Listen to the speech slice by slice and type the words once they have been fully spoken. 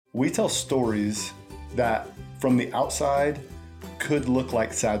We tell stories that from the outside could look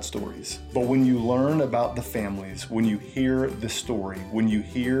like sad stories. But when you learn about the families, when you hear the story, when you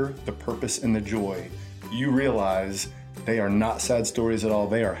hear the purpose and the joy, you realize they are not sad stories at all.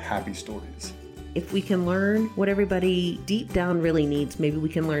 They are happy stories. If we can learn what everybody deep down really needs, maybe we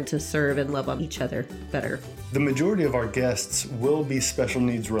can learn to serve and love on each other better. The majority of our guests will be special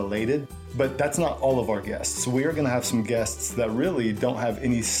needs related, but that's not all of our guests. We are going to have some guests that really don't have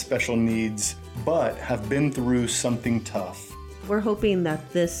any special needs, but have been through something tough. We're hoping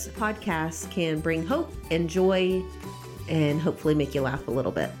that this podcast can bring hope and joy and hopefully make you laugh a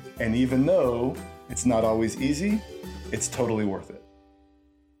little bit. And even though it's not always easy, it's totally worth it.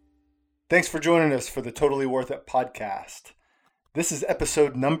 Thanks for joining us for the Totally Worth It podcast. This is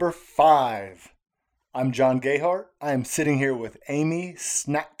episode number 5. I'm John Gayhart. I am sitting here with Amy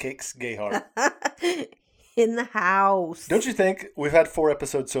Snackcakes Gayhart. In the house. Don't you think we've had 4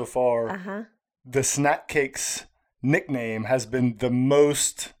 episodes so far? Uh-huh. The Snackcakes nickname has been the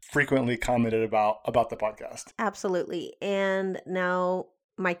most frequently commented about the podcast. Absolutely. And now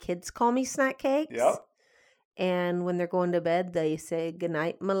my kids call me Snack Cakes. Yep. And when they're going to bed, they say, "Good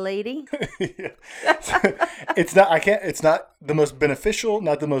night, my lady." It's not the most beneficial,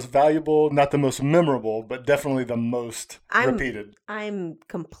 not the most valuable, not the most memorable, but definitely the most repeated. I'm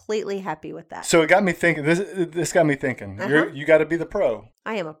completely happy with that. So it got me thinking, this got me thinking, you got to be the pro.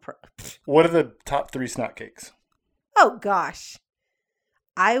 I am a pro. What are the top 3 snack cakes? Oh, gosh.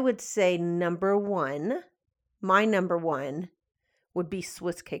 I would say my number one would be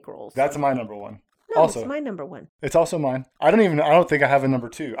Swiss cake rolls. That's my number 1. No, also, it's my number 1. It's also mine. I don't think I have a number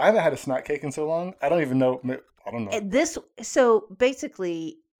 2. I haven't had a snack cake in so long. I don't know. So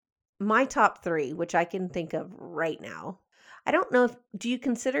basically, my top 3, which I can think of right now. I don't know do you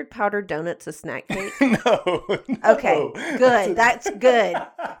consider powdered donuts a snack cake? No. Okay, good. That's good.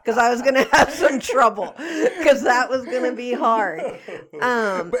 Because I was going to have some trouble. Because that was going to be hard.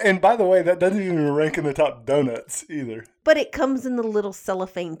 And by the way, that doesn't even rank in the top donuts either. But it comes in the little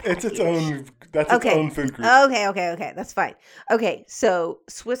cellophane package. It's its own food group. Okay. That's fine. Okay, so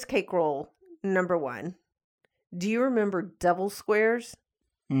Swiss cake roll, number 1. Do you remember double squares?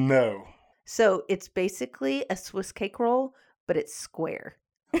 No. So it's basically a Swiss cake roll, but it's square.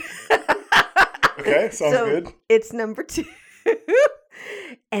 Okay, sounds good. It's number 2.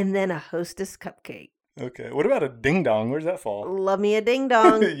 And then a Hostess cupcake. Okay. What about a ding dong? Where does that fall? Love me a ding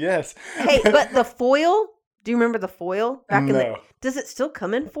dong. Yes. Hey, but the foil, do you remember the foil? No. Does it still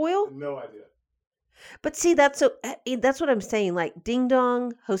come in foil? No idea. But see, that's what I'm saying. Like ding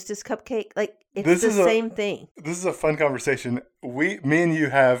dong, Hostess cupcake, like it's the same thing. This is a fun conversation. Me and you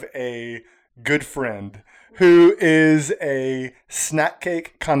have a good friend who is a snack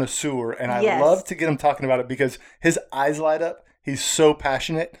cake connoisseur, and I love to get him talking about it because his eyes light up. He's so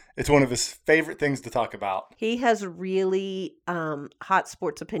passionate. It's one of his favorite things to talk about. He has really hot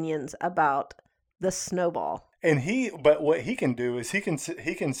sports opinions about the snowball. But what he can do is he can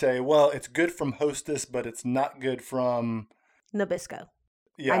say, well, it's good from Hostess, but it's not good from Nabisco.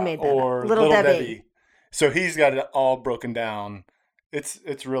 Yeah, I made that or up. Little Debbie. So he's got it all broken down.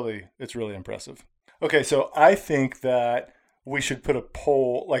 It's really impressive. Okay, so I think that we should put a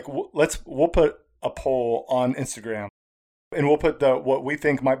poll. Like we'll put a poll on Instagram, and we'll put what we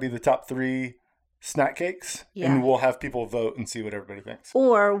think might be the top 3 snack cakes, and we'll have people vote and see what everybody thinks.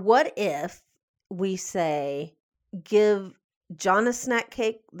 Or what if we say, give John a snack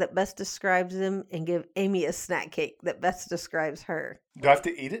cake that best describes him and give Amy a snack cake that best describes her? Do I have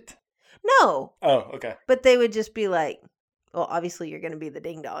to eat it? No. Oh, okay. But they would just be like, well, obviously you're going to be the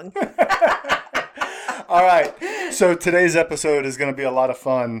ding dong. All right. So today's episode is going to be a lot of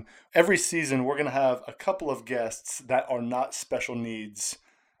fun. Every season, we're going to have a couple of guests that are not special needs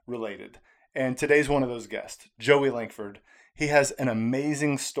related. And today's one of those guests, Joey Lankford. He has an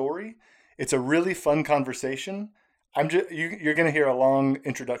amazing story. It's a really fun conversation. You're going to hear a long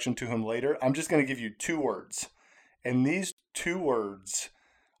introduction to him later. I'm just going to give you 2 words. And these 2 words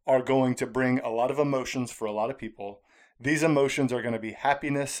are going to bring a lot of emotions for a lot of people. These emotions are going to be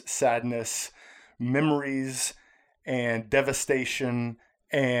happiness, sadness, memories, and devastation,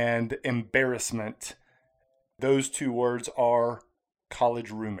 and embarrassment. Those 2 words are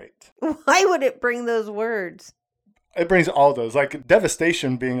college roommate. Why would it bring those words? It brings all those, like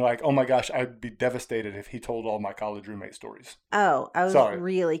devastation being like, oh my gosh, I'd be devastated if he told all my college roommate stories. Oh, I was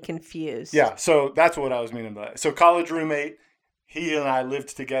really confused. Yeah, so that's what I was meaning by that. So college roommate, he and I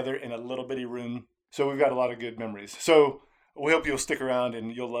lived together in a little bitty room. So we've got a lot of good memories. So we hope you'll stick around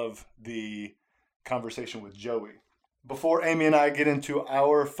and you'll love the conversation with Joey. Before Amy and I get into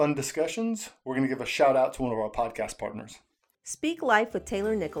our fun discussions, we're going to give a shout out to one of our podcast partners. Speak Life with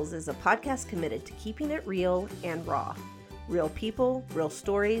Taylor Nichols is a podcast committed to keeping it real and raw. Real people, real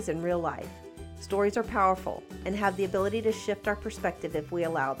stories, and real life. Stories are powerful and have the ability to shift our perspective if we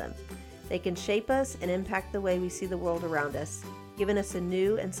allow them. They can shape us and impact the way we see the world around us, giving us a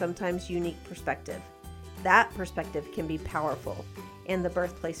new and sometimes unique perspective. That perspective can be powerful and the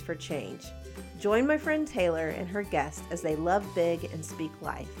birthplace for change. Join my friend Taylor and her guests as they love big and speak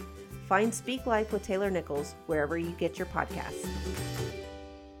life. Find Speak Life with Taylor Nichols wherever you get your podcasts.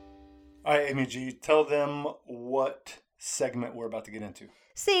 All right, Amy G, tell them what segment we're about to get into.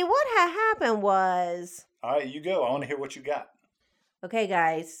 See, what happened was... All right, you go. I want to hear what you got. Okay,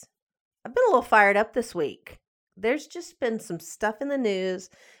 guys. I've been a little fired up this week. There's just been some stuff in the news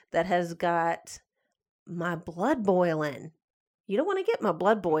that has got my blood boiling. You don't want to get my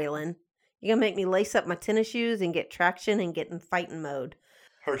blood boiling. You're going to make me lace up my tennis shoes and get traction and get in fighting mode.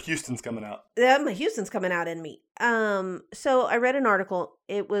 Her Houston's coming out. Yeah, my Houston's coming out in me. So I read an article.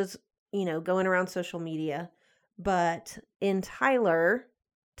 It was, going around social media. But in Tyler,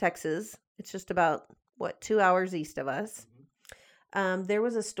 Texas, it's just about, 2 hours east of us. There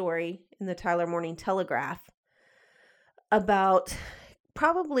was a story in the Tyler Morning Telegraph about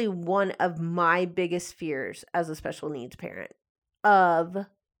probably one of my biggest fears as a special needs parent of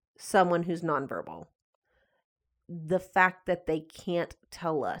someone who's nonverbal. The fact that they can't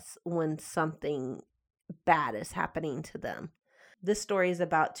tell us when something bad is happening to them. This story is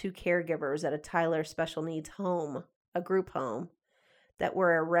about 2 caregivers at a Tyler special needs home, a group home, that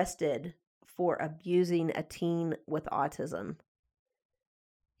were arrested for abusing a teen with autism.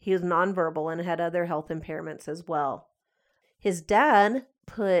 He was nonverbal and had other health impairments as well. His dad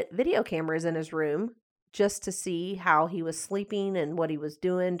put video cameras in his room just to see how he was sleeping and what he was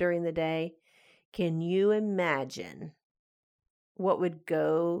doing during the day. Can you imagine what would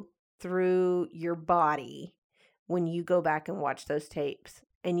go through your body when you go back and watch those tapes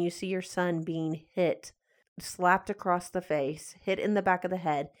and you see your son being hit, slapped across the face, hit in the back of the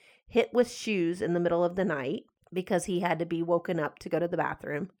head, hit with shoes in the middle of the night because he had to be woken up to go to the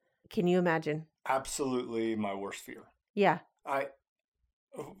bathroom? Can you imagine? Absolutely my worst fear. Yeah. For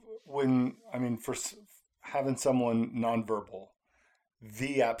having someone nonverbal,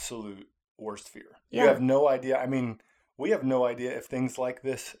 the absolute worst fear. Yeah. You have no idea. We have no idea if things like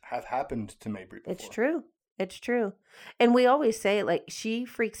this have happened to Mabry before. It's true. And we always say, she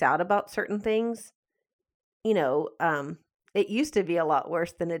freaks out about certain things. It used to be a lot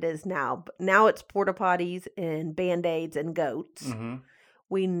worse than it is now. But now it's porta potties and Band-Aids and goats. Mm-hmm.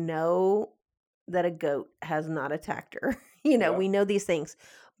 We know that a goat has not attacked her. We know these things.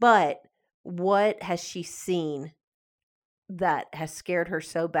 But what has she seen that has scared her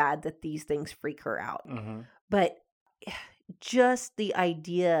so bad that these things freak her out? Mm-hmm. But just the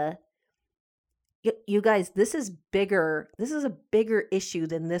idea, you guys, this is bigger. This is a bigger issue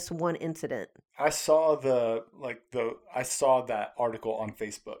than this one incident. I saw I saw that article on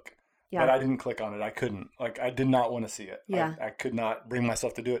Facebook, but I didn't click on it. I couldn't. I did not want to see it. Yeah. I could not bring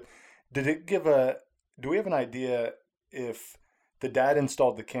myself to do it. Do we have an idea if the dad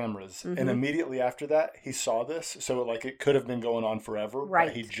installed the cameras and immediately after that he saw this? So it could have been going on forever, right?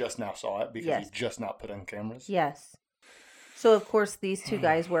 But he just now saw it because he just now put in cameras. Yes. So of course these 2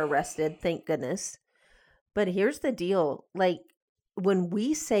 guys were arrested, thank goodness. But here's the deal. When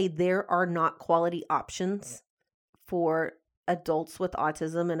we say there are not quality options for adults with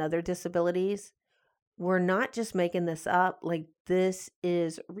autism and other disabilities, we're not just making this up. This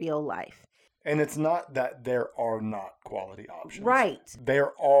is real life. And it's not that there are not quality options. Right.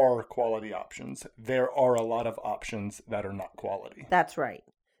 There are quality options. There are a lot of options that are not quality. That's right.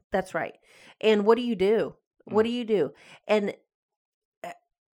 And what do you do? What do you do? And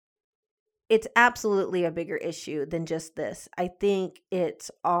it's absolutely a bigger issue than just this. I think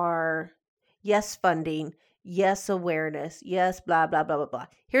it's our, yes, funding, yes, awareness, yes, blah, blah, blah, blah, blah.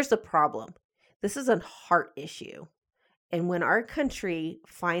 Here's the problem. This is a heart issue. And when our country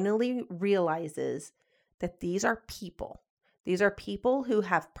finally realizes that these are people who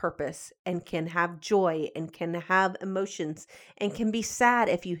have purpose and can have joy and can have emotions and can be sad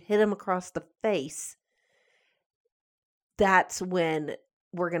if you hit them across the face, that's when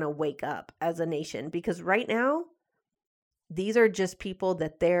we're going to wake up as a nation. Because right now, these are just people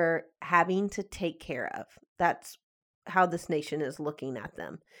that they're having to take care of. That's how this nation is looking at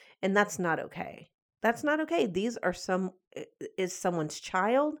them. And that's not okay. That's not okay. These are is someone's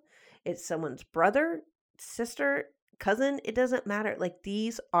child. It's someone's brother, sister, cousin. It doesn't matter.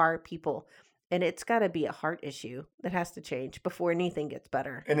 These are people. And it's got to be a heart issue that has to change before anything gets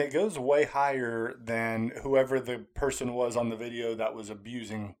better. And it goes way higher than whoever the person was on the video that was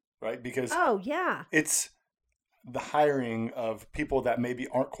abusing, right? Because oh, yeah. It's the hiring of people that maybe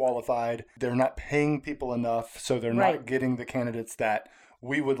aren't qualified. They're not paying people enough, so they're Right. not getting the candidates that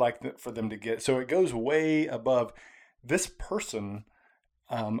we would like for them to get. So it goes way above. This person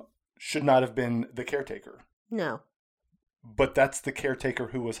should not have been the caretaker. No. But that's the caretaker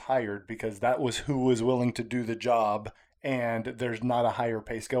who was hired because that was who was willing to do the job, and there's not a higher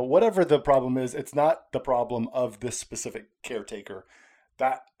pay scale. Whatever the problem is, it's not the problem of this specific caretaker.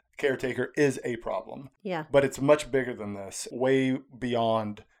 That caretaker is a problem. Yeah. But it's much bigger than this, way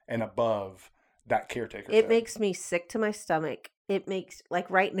beyond and above that caretaker. It makes me sick to my stomach. It makes, like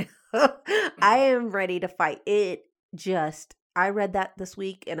right now, I am ready to fight. I read that this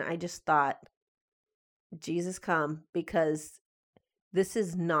week and I just thought, Jesus come, because this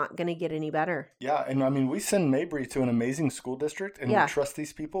is not going to get any better. Yeah, and I mean, we send Mabry to an amazing school district, and we trust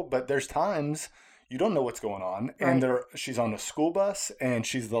these people, but there's times you don't know what's going on, and she's on a school bus, and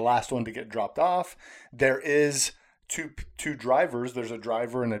she's the last one to get dropped off. There is two drivers. There's a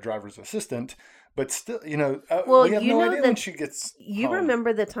driver and a driver's assistant, but still, we have no idea when she gets home.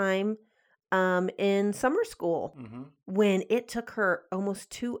 Remember the time in summer school when it took her almost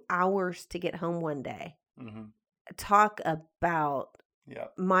 2 hours to get home one day. Talk about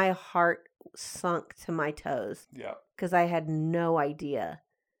my heart sunk to my toes. Yeah, because I had no idea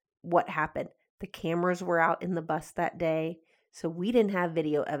what happened. The cameras were out in the bus that day, so we didn't have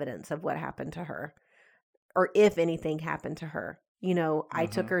video evidence of what happened to her or if anything happened to her. I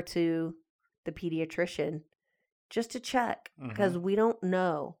took her to the pediatrician just to check because we don't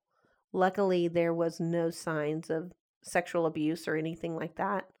know. Luckily, there was no signs of sexual abuse or anything like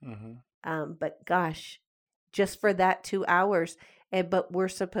that. But gosh, just for that 2 hours. But we're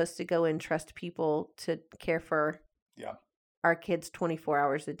supposed to go and trust people to care for our kids 24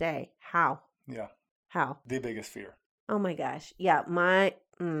 hours a day. How? Yeah. How? The biggest fear. Oh my gosh. Yeah.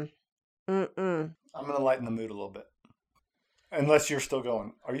 I'm going to lighten the mood a little bit. Unless you're still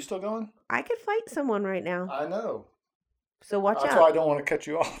going. Are you still going? I could fight someone right now. I know. So watch out. That's why I don't want to cut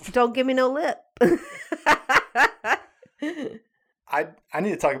you off. Don't give me no lip. I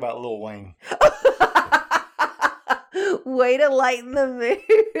need to talk about Lil Wayne. Way to lighten the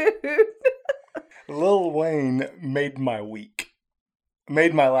mood. Lil Wayne made my week.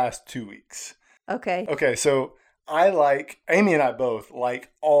 Made my last 2 weeks. Okay, so Amy and I both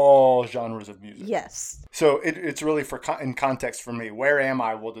like all genres of music. Yes. So it's really in context for me. Where am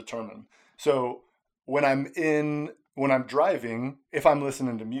I will determine. So when I'm driving, if I'm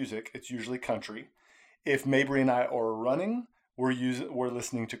listening to music, it's usually country. If Mabry and I are running, we're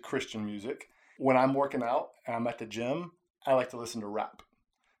listening to Christian music. When I'm working out and I'm at the gym, I like to listen to rap.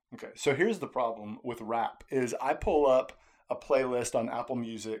 Okay, so here's the problem with rap is I pull up a playlist on Apple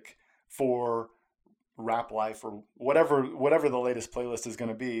Music for Rap Life or whatever the latest playlist is going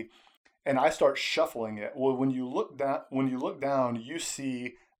to be, and I start shuffling it. Well, when you look down, you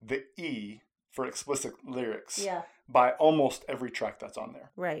see the E for explicit lyrics by almost every track that's on there.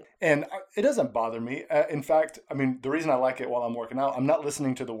 Right. And it doesn't bother me. In fact, I mean, the reason I like it while I'm working out, I'm not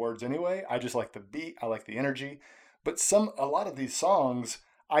listening to the words anyway. I just like the beat. I like the energy. But a lot of these songs,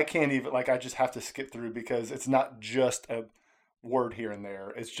 I can't even, I just have to skip through because it's not just a word here and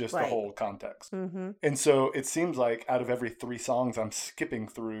there. It's just the whole context. And so it seems like out of every 3 songs, I'm skipping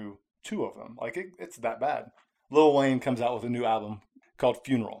through 2 of them. It's that bad. Lil Wayne comes out with a new album called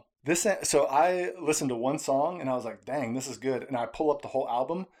Funeral. So I listened to one song and I was like, dang, this is good. And I pull up the whole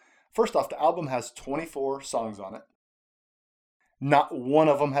album. First off, the album has 24 songs on it. Not one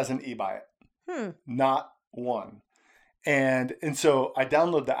of them has an E by it. Not one. And so I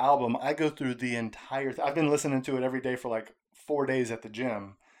download the album. I go through the entire I've been listening to it every day for 4 days at the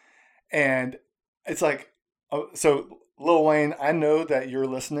gym. And it's so Lil Wayne, I know that you're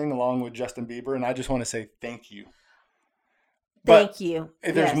listening along with Justin Bieber, and I just want to say thank you. Thank you.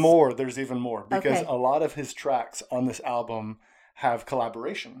 There's more. There's even more. Because a lot of his tracks on this album have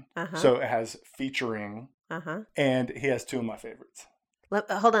collaboration. So it has featuring. And he has 2 of my favorites.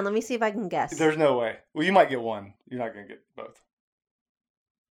 Hold on. Let me see if I can guess. There's no way. Well, you might get one. You're not going to get both.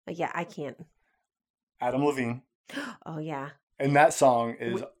 Yeah, I can't. Adam Levine. Oh, yeah. And that song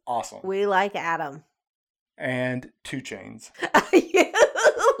is awesome. We like Adam. And 2 Chainz. You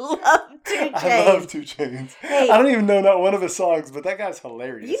love 2 Chainz. I love 2 Chainz. Hey, I don't even know not one of his songs, but that guy's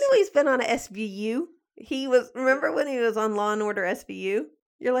hilarious. You know he's been on a SVU? Remember when he was on Law and Order SVU?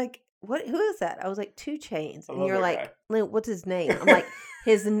 You're like, what? Who is that? I was like, 2 Chainz. And you're like, what's his name? I'm like,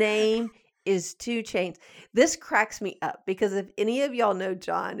 his name is 2 Chainz. This cracks me up because if any of y'all know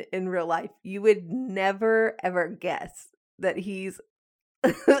John in real life, you would never, ever guess that he's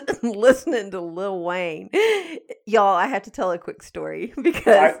listening to Lil Wayne. Y'all, I have to tell a quick story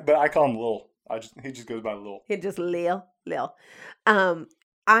because... But I call him Lil. He just goes by Lil. He just Lil.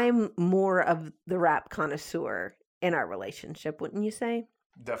 I'm more of the rap connoisseur in our relationship, wouldn't you say?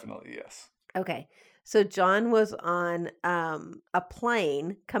 Definitely, yes. Okay. So John was on a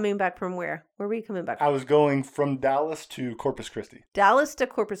plane coming back from where? Where were you coming back from? I was going from Dallas to Corpus Christi. Dallas to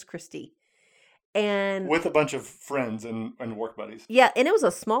Corpus Christi. And with a bunch of friends and work buddies. Yeah, and it was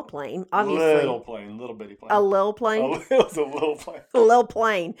a small plane, obviously. Little plane, little bitty plane. A little plane? It was a little plane. Lil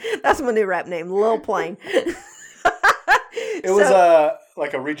Plane. That's my new rap name, Lil Plane. It was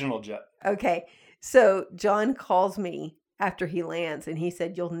like a regional jet. Okay. So John calls me after he lands and he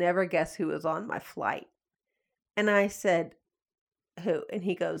said, "You'll never guess who was on my flight." And I said, "Who?" And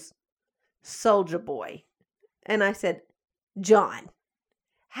he goes, "Soulja Boy." And I said, "John,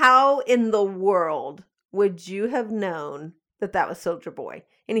 how in the world would you have known that was Soulja Boy?"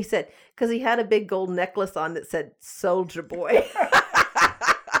 And he said, "Because he had a big gold necklace on that said Soulja Boy."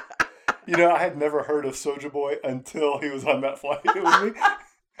 I had never heard of Soulja Boy until he was on that flight with me.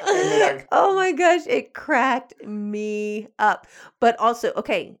 Oh my gosh, it cracked me up. But also,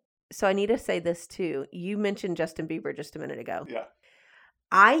 okay, so I need to say this too. You mentioned Justin Bieber just a minute ago. Yeah.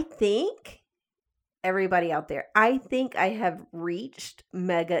 I think, everybody out there, I think I have reached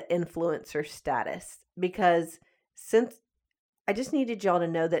mega influencer status because since I just needed y'all to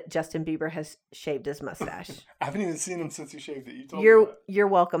know that Justin Bieber has shaved his mustache. I haven't even seen him since he shaved it. You told me that. You're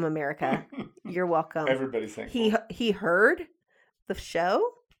welcome, America. You're welcome. Everybody's thankful. He heard the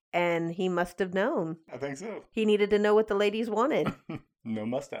show and he must have known. I think so. He needed to know what the ladies wanted. No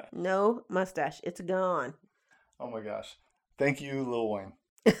mustache. No mustache. It's gone. Oh my gosh. Thank you, Lil Wayne.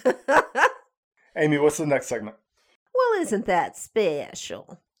 Amy, what's the next segment? Well, isn't that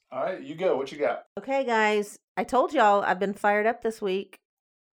special? All right, you go. What you got? Okay, guys. I told y'all I've been fired up this week.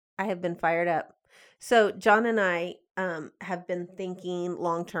 I have been fired up. So John and I have been thinking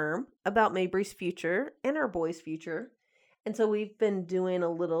long term about Mabry's future and our boys' future. And so we've been doing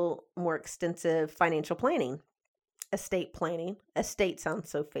a little more extensive financial planning, estate planning. Estate sounds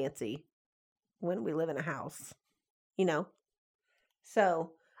so fancy when we live in a house,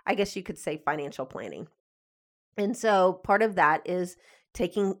 So I guess you could say financial planning. And so part of that is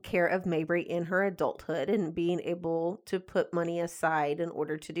taking care of Mabry in her adulthood and being able to put money aside in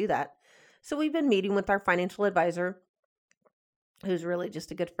order to do that. So we've been meeting with our financial advisor, who's really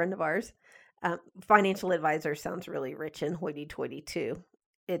just a good friend of ours. Financial advisor sounds really rich and hoity-toity too.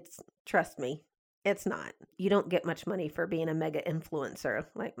 Trust me, it's not. You don't get much money for being a mega influencer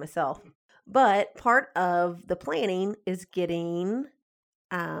like myself. But part of the planning is getting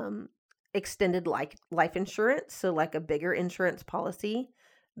extended life insurance. So like a bigger insurance policy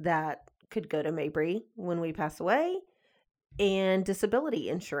that could go to Mabry when we pass away, and disability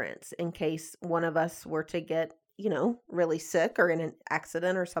insurance in case one of us were to get, really sick or in an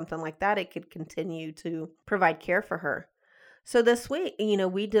accident or something like that. It could continue to provide care for her. So this week,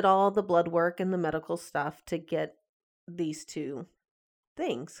 we did all the blood work and the medical stuff to get these two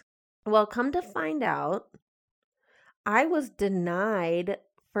things. Well, come to find out, I was denied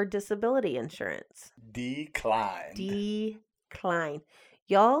for disability insurance. Declined.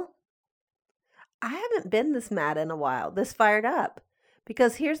 Y'all, I haven't been this mad in a while, this fired up.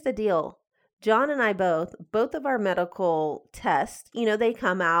 Because here's the deal. John and I both of our medical tests, they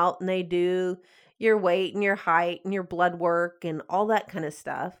come out and they do your weight and your height and your blood work and all that kind of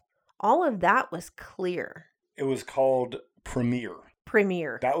stuff. All of that was clear. It was called Premier.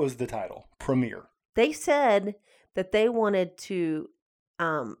 That was the title. Premier. They said that they wanted to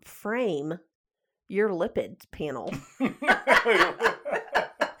frame your lipid panel.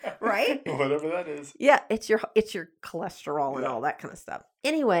 Right? Whatever that is. Yeah, it's your cholesterol and all that kind of stuff.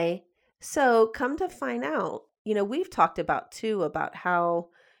 Anyway, so come to find out, we've talked about how,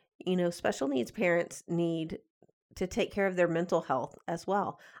 special needs parents need to take care of their mental health as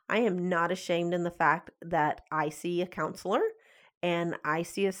well. I am not ashamed in the fact that I see a counselor and I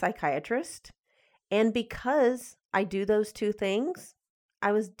see a psychiatrist. And because I do those two things,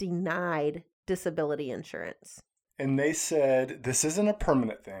 I was denied disability insurance. And they said, this isn't a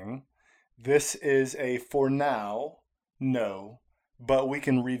permanent thing. This is a for now, no, but we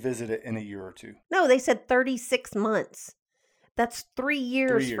can revisit it in a year or two. No, they said 36 months. That's 3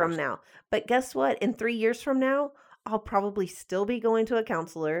 years from now. But guess what? In 3 years from now, I'll probably still be going to a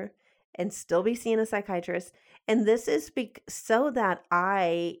counselor and still be seeing a psychiatrist. And this is so that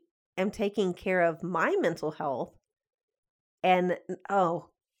I am taking care of my mental health. And,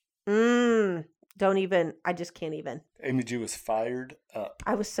 I just can't even. Amy G was fired up.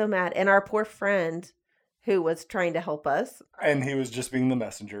 I was so mad. And our poor friend who was trying to help us. And he was just being the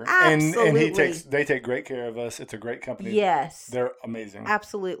messenger. Absolutely. And they take great care of us. It's a great company. Yes. They're amazing.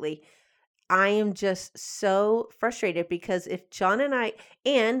 Absolutely. I am just so frustrated because if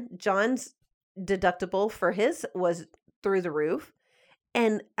John's deductible for his was through the roof.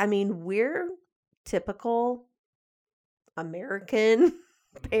 And I mean, we're typical American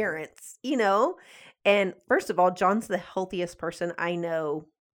parents, And first of all, John's the healthiest person I know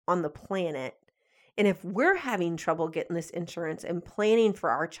on the planet. And if we're having trouble getting this insurance and planning for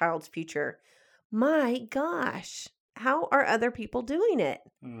our child's future, my gosh, how are other people doing it?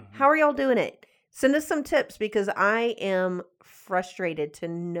 Mm-hmm. How are y'all doing it? Send us some tips because I am frustrated to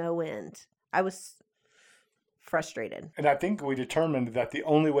no end. I was frustrated. And I think we determined that the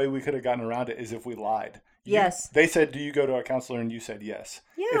only way we could have gotten around it is if we lied. Yes. They said, do you go to a counselor? And you said yes.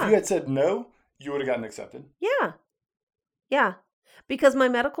 Yeah. If you had said no, you would have gotten accepted. Yeah. Yeah. Because my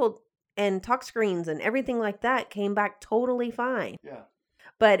medical and talk screens and everything like that came back totally fine. Yeah.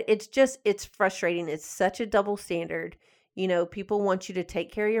 But it's frustrating. It's such a double standard. People want you to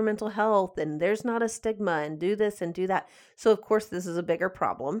take care of your mental health and there's not a stigma and do this and do that. So of course this is a bigger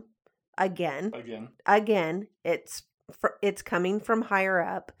problem. Again, it's coming from higher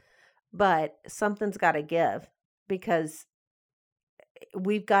up, but something's got to give because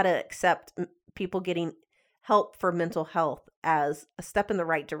we've got to accept people getting help for mental health as a step in the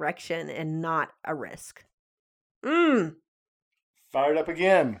right direction and not a risk. Fired up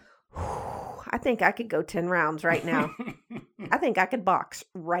again. I think I could go 10 rounds right now. I think I could box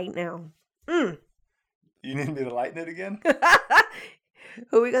right now. You need me to lighten it again?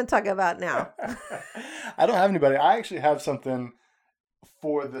 Who are we going to talk about now? I don't have anybody. I actually have something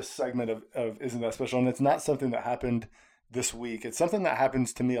for this segment of Isn't That Special? And it's not something that happened this week. It's something that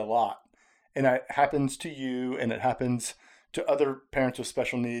happens to me a lot. And it happens to you and it happens to other parents with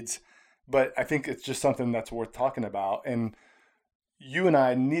special needs. But I think it's just something that's worth talking about. And you and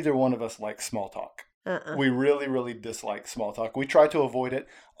I, neither one of us like small talk. We really, really dislike small talk. We try to avoid it.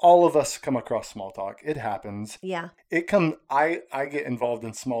 All of us come across small talk. It happens. Yeah. I get involved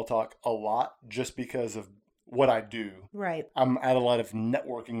in small talk a lot just because of what I do. Right. I'm at a lot of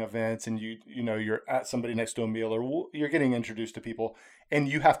networking events and you're at somebody next to a meal or you're getting introduced to people and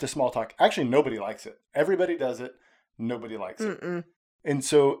you have to small talk. Actually, nobody likes it. Everybody does it. Nobody likes it. And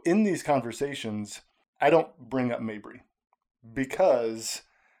so in these conversations, I don't bring up Mabry because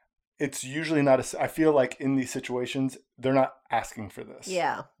it's usually not I feel like in these situations, they're not asking for this.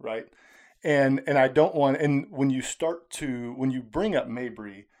 Yeah. Right. And I don't want, and when you bring up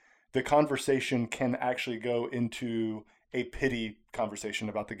Mabry, the conversation can actually go into a pity conversation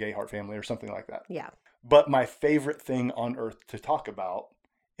about the Gayheart family or something like that. Yeah. But my favorite thing on earth to talk about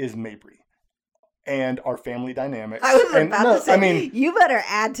is Mabry and our family dynamics. I was about to say, you better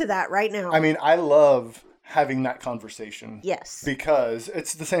add to that right now. I mean, I love having that conversation. Yes. Because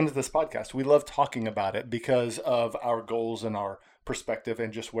it's the same as this podcast. We love talking about it because of our goals and our perspective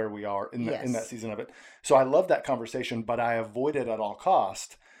and just where we are in that season of it. So I love that conversation, but I avoid it at all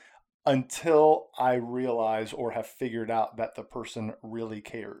cost until I realize or have figured out that the person really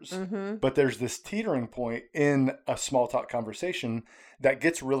cares. But there's this teetering point in a small talk conversation that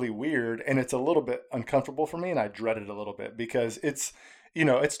gets really weird and it's a little bit uncomfortable for me and I dread it a little bit because it's,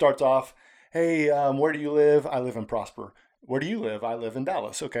 it starts off, hey, where do you live? I live in Prosper. Where do you live? I live in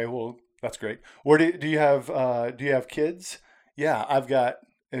Dallas. Okay, well, that's great. Where do you have kids? Yeah, I've got,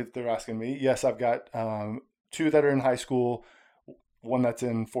 if they're asking me, yes, I've got 2 that are in high school, 1 that's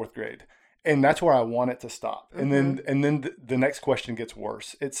in 4th grade. And that's where I want it to stop. And then the next question gets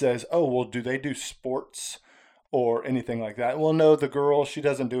worse. It says, oh, well, do they do sports or anything like that? Well, no, the girl, she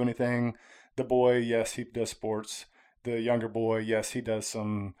doesn't do anything. The boy, yes, he does sports. The younger boy, yes, he does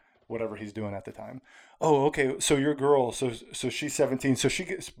some whatever he's doing at the time. Oh, okay. So your girl, so she's 17. So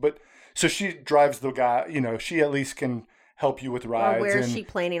she drives the guy, she at least can help you with rides. Or where is she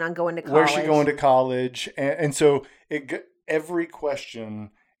planning on going to college? Where's she going to college? And so every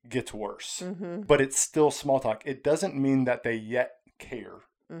question gets worse, but it's still small talk. It doesn't mean that they yet care.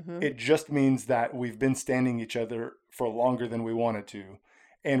 It just means that we've been standing each other for longer than we wanted to,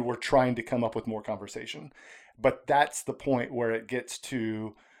 and we're trying to come up with more conversation. But that's the point where it gets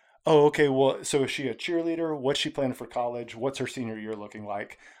to, oh, okay, well, so is she a cheerleader? What's she planning for college? What's her senior year looking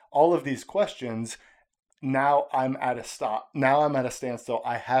like? All of these questions, now I'm at a stop. Now I'm at a standstill.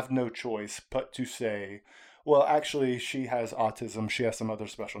 I have no choice but to say, well, actually, she has autism. She has some other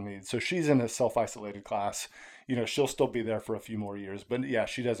special needs. So she's in a self-isolated class. She'll still be there for a few more years. But yeah,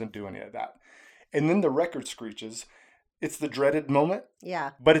 she doesn't do any of that. And then the record screeches. It's the dreaded moment.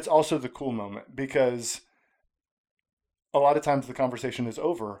 Yeah. But it's also the cool moment because a lot of times the conversation is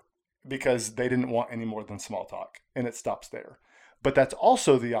over because they didn't want any more than small talk. And it stops there. But that's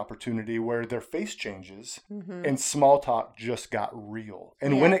also the opportunity where their face changes and small talk just got real.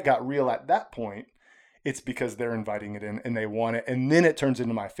 And when it got real at that point, it's because they're inviting it in and they want it. And then it turns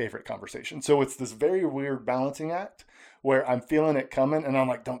into my favorite conversation. So it's this very weird balancing act where I'm feeling it coming and I'm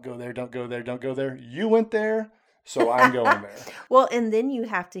like, don't go there, don't go there, don't go there. You went there, so I'm going there. Well, and then you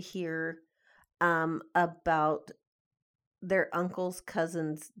have to hear about their uncle's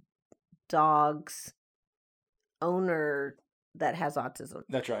cousin's dog's owner that has autism.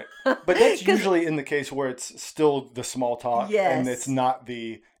 That's right. But that's usually in the case where it's still the small talk and it's not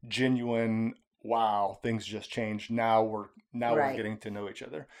the genuine, wow, things just changed. Now we're getting to know each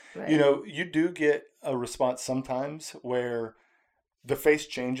other. Right. You know, you do get a response sometimes where the face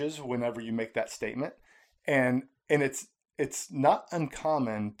changes whenever you make that statement. And it's not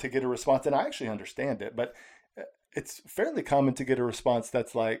uncommon to get a response, and I actually understand it, but it's fairly common to get a response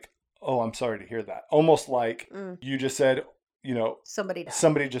that's like, oh, I'm sorry to hear that. Almost like you just said, you know, somebody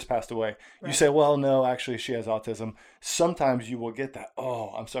just passed away. Right. You say, well, no, actually she has autism. Sometimes you will get that. Oh,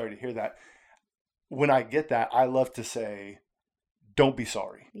 I'm sorry to hear that. When I get that, I love to say, don't be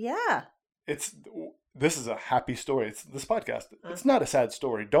sorry. Yeah. This is a happy story. It's this podcast. It's not a sad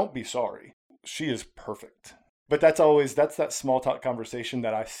story. Don't be sorry. She is perfect. But that's that small talk conversation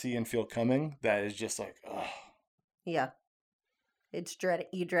that I see and feel coming. That is just like, oh. Yeah. It's dread.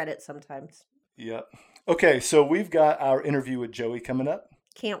 You dread it sometimes. Yep. Okay. So we've got our interview with Joey coming up.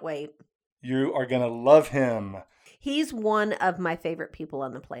 Can't wait. You are going to love him. He's one of my favorite people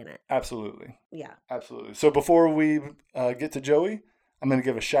on the planet. Absolutely. Yeah. Absolutely. So before we get to Joey, I'm going to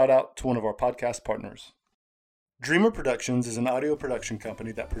give a shout out to one of our podcast partners. Dreamer Productions is an audio production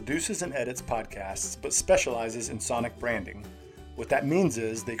company that produces and edits podcasts, but specializes in sonic branding. What that means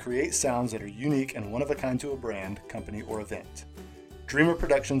is they create sounds that are unique and one of a kind to a brand, company, or event. Dreamer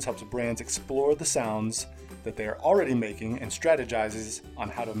Productions helps brands explore the sounds that they are already making and strategizes on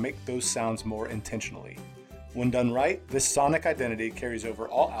how to make those sounds more intentionally. When done right, this sonic identity carries over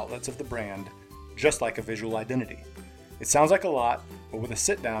all outlets of the brand, just like a visual identity. It sounds like a lot, but with a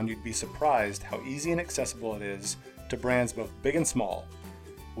sit down, you'd be surprised how easy and accessible it is to brands both big and small.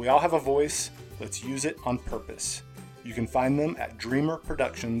 We all have a voice. Let's use it on purpose. You can find them at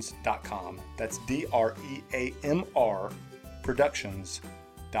dreamerproductions.com. That's DREAMR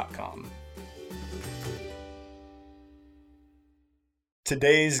productions.com.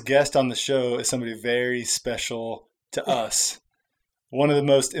 Today's guest on the show is somebody very special to us. One of the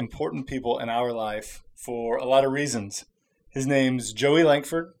most important people in our life for a lot of reasons. His name's Joey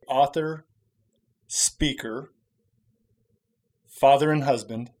Lankford, author, speaker, father and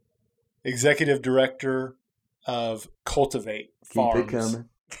husband, executive director of Cultivate Farms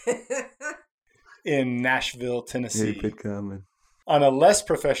in Nashville, Tennessee. Keep it coming. On a less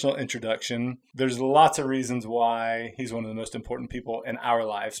professional introduction, there's lots of reasons why he's one of the most important people in our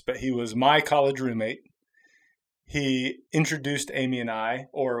lives, but he was my college roommate. He introduced Amy and I,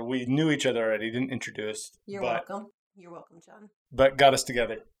 or we knew each other already, he didn't introduce. You're welcome. You're welcome, John. But got us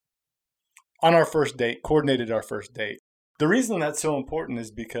together on our first date, coordinated our first date. The reason that's so important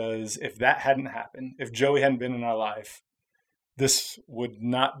is because if that hadn't happened, if Joey hadn't been in our life, this would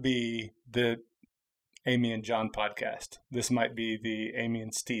not be the Amy and John podcast. This might be the Amy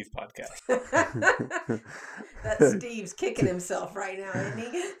and Steve podcast. That Steve's kicking himself right now, isn't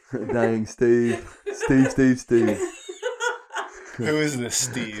he? Dang, Steve. Steve. Who is this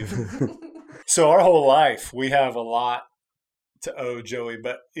Steve? So our whole life, we have a lot to owe Joey.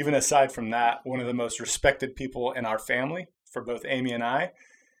 But even aside from that, one of the most respected people in our family for both Amy and I.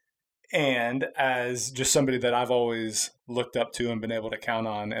 And as just somebody that I've always looked up to and been able to count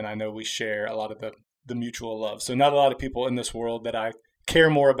on. And I know we share a lot of the mutual love. So not a lot of people in this world that I care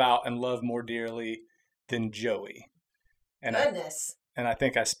more about and love more dearly than Joey. And Goodness. I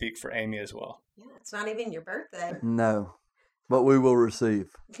think I speak for Amy as well. Yeah, it's not even your birthday. No, but we will receive.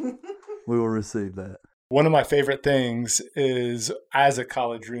 We will receive that. One of my favorite things is, as a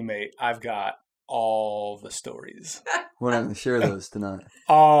college roommate, I've got all the stories. We're not going to share those tonight.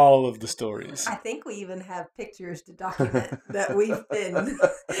 All of the stories. I think we even have pictures to document that we've been...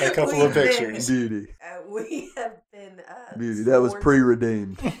 A couple of pictures. Beauty. We have been... Beauty. That was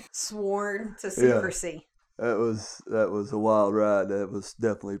pre-redeemed. Sworn to secrecy. Yeah. That was a wild ride. That was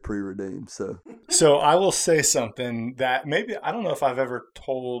definitely pre-redeemed. So I will say something that maybe, I don't know if I've ever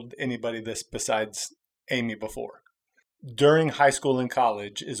told anybody this besides Amy before. During high school and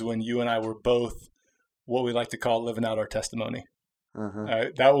college is when you and I were both what we like to call living out our testimony.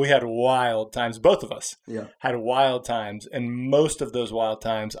 That we had wild times. Both of us had wild times. And most of those wild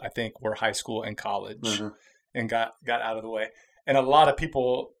times, I think, were high school and college and got out of the way. And a lot of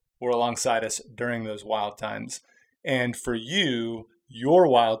people were alongside us during those wild times. And for you, your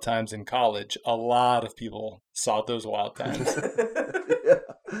wild times in college, a lot of people saw those wild times.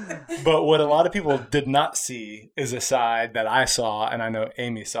 But what a lot of people did not see is a side that I saw, and I know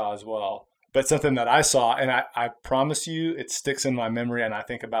Amy saw as well. But something that I saw, and I promise you, it sticks in my memory, and I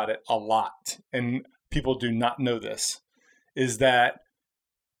think about it a lot. And people do not know this, is that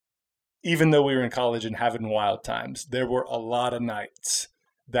even though we were in college and having wild times, there were a lot of nights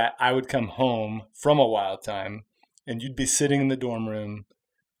that I would come home from a wild time, and you'd be sitting in the dorm room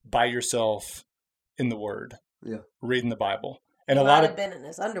by yourself in the Word, reading the Bible. And He a lot might of have been in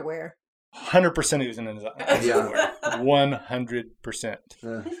his underwear. 100% he was in his underwear. 100%.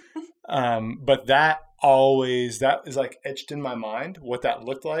 But that is like etched in my mind, what that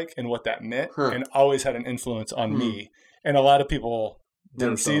looked like and what that meant, and always had an influence on me. And a lot of people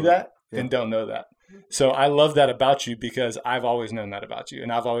didn't see that and don't know that. So I love that about you, because I've always known that about you.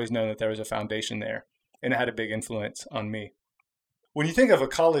 And I've always known that there was a foundation there, and it had a big influence on me. When you think of a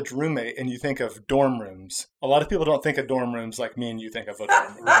college roommate and you think of dorm rooms, a lot of people don't think of dorm rooms like me and you think of a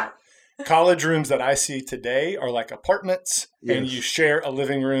dorm room. College rooms that I see today are like apartments, and you share a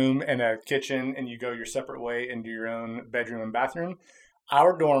living room and a kitchen, and you go your separate way into your own bedroom and bathroom.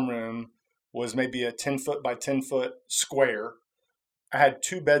 Our dorm room was maybe a 10-foot by 10-foot square. I had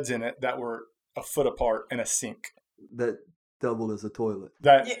 2 beds in it that were a foot apart and a sink. That doubled as a toilet.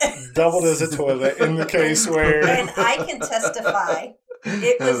 That doubled as a toilet in the case where... And I can testify.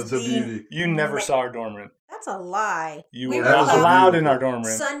 It was a beauty. You never saw our dorm room. That's a lie. You were not allowed in our dorm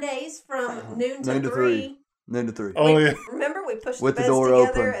room. Sundays from noon to 3. Noon to 3. Only Remember, we pushed with the the beds door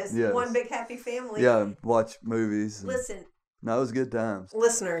together open. as one big happy family. Yeah, watch movies. Listen. No, it was good times.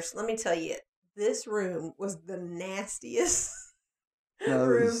 Listeners, let me tell you, this room was the nastiest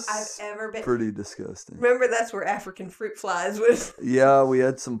room I've ever been. Pretty disgusting. Remember, that's where African fruit flies was. Yeah, we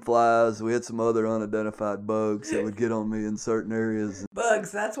had some flies. We had some other unidentified bugs that would get on me in certain areas.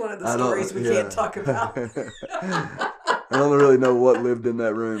 Bugs, that's one of the stories we can't talk about. I don't really know what lived in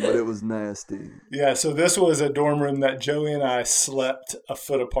that room, but it was nasty. Yeah, so this was a dorm room that Joey and I slept a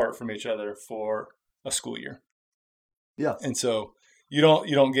foot apart from each other for a school year. Yeah. And so you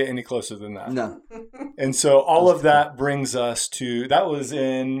don't get any closer than that. No. And so all of that brings us to, that was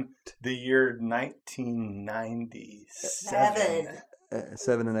in the year 1997.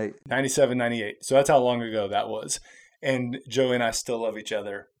 7 and 8. 97, 98. So that's how long ago that was. And Joey and I still love each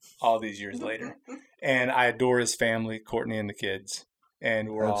other all these years later. And I adore his family, Courtney and the kids.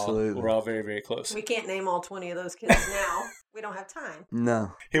 And we're all very, very close. We can't name all 20 of those kids now. We don't have time.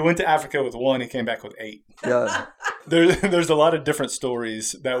 No. He went to Africa with 1. He came back with 8. Yeah. There's a lot of different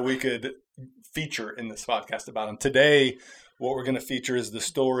stories that we could feature in this podcast about him. Today, what we're going to feature is the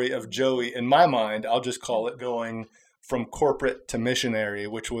story of Joey. In my mind, I'll just call it going from corporate to missionary,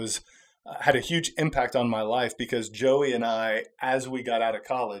 which was had a huge impact on my life, because Joey and I, as we got out of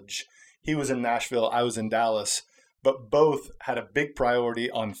college, he was in Nashville, I was in Dallas, but both had a big priority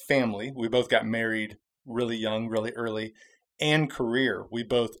on family. We both got married really young, really early, and career. We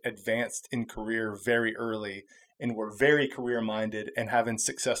both advanced in career very early and were very career-minded and having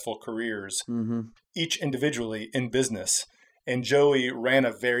successful careers, each individually in business. And Joey ran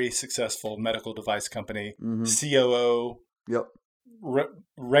a very successful medical device company, COO. Yep.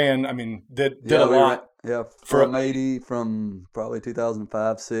 Did a lot. From 80, from probably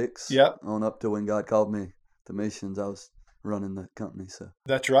 2005, 6. Yep. On up to when God called me to missions, I was running the company. So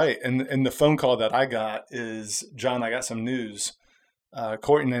that's right. And the phone call that I got is, John, I got some news.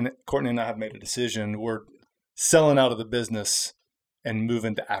 Courtney and I have made a decision. We're selling out of the business and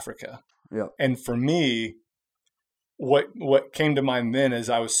moving to Africa. Yeah. And for me, what came to mind then is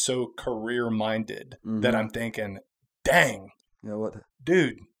I was so career minded that I'm thinking, dang,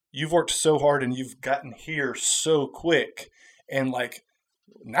 dude, you've worked so hard and you've gotten here so quick. And like,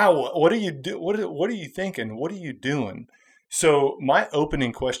 now what do you do? What are you thinking? What are you doing? So my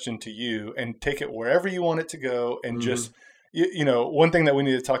opening question to you, and take it wherever you want it to go, and just, one thing that we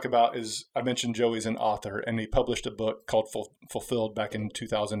need to talk about is, I mentioned Joey's an author, and he published a book called Fulfilled back in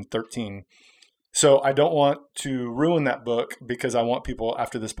 2013. So I don't want to ruin that book, because I want people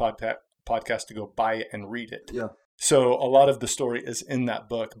after this podcast to go buy it and read it. Yeah. So a lot of the story is in that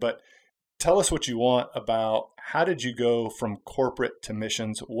book, but tell us what you want about how did you go from corporate to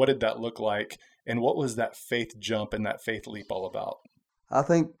missions? What did that look like? And what was that faith jump and that faith leap all about? I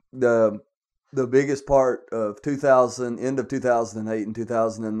think the biggest part of end of 2008 and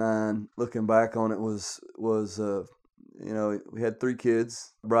 2009, looking back on it, was we had 3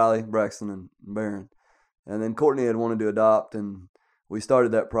 kids, Briley, Braxton, and Barron. And then Courtney had wanted to adopt, and we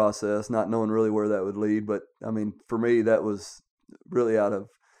started that process, not knowing really where that would lead. But I mean, for me, that was really out of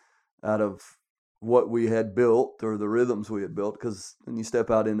what we had built or the rhythms we had built. Because when you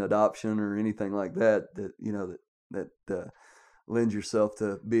step out in adoption or anything like that, that lends yourself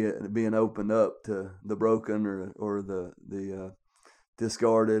to being opened up to the broken or the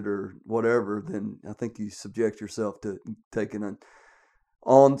discarded or whatever, then I think you subject yourself to taking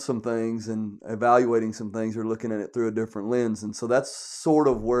on some things and evaluating some things or looking at it through a different lens. And so that's sort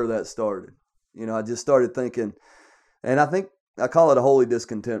of where that started. I just started thinking, and I think I call it a holy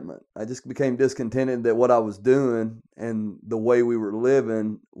discontentment. I just became discontented that what I was doing and the way we were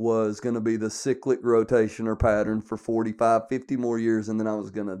living was going to be the cyclic rotation or pattern for 45, 50 more years, and then I was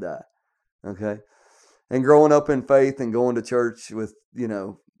going to die. Okay? And growing up in faith and going to church with,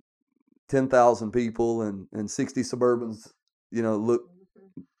 10,000 people and 60 Suburbans, look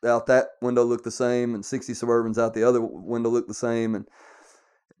out that window look the same, and 60 Suburbans out the other window look the same. And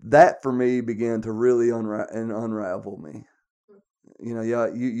that for me began to really unravel me.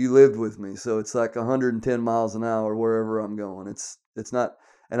 You lived with me, so it's like 110 miles an hour wherever I'm going. It's not,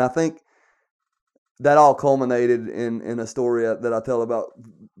 and I think that all culminated in a story that I tell about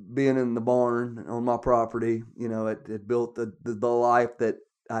being in the barn on my property. It built the life that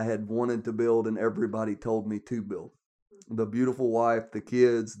I had wanted to build, and everybody told me to build. The beautiful wife, the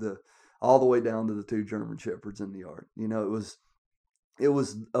kids, all the way down to the 2 German shepherds in the yard. It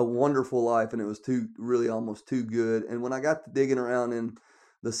was a wonderful life, and it was really almost too good. And when I got to digging around in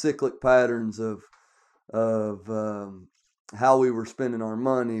the cyclic patterns of how we were spending our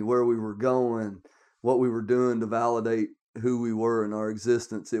money, where we were going, what we were doing to validate who we were in our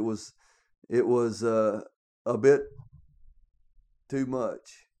existence, it was a bit too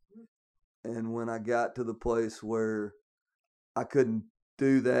much. And when I got to the place where I couldn't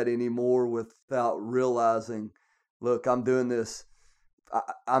do that anymore without realizing, look, I'm doing this.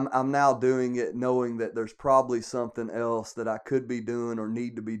 I'm now doing it knowing that there's probably something else that I could be doing or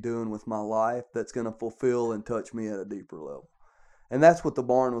need to be doing with my life that's going to fulfill and touch me at a deeper level. And that's what the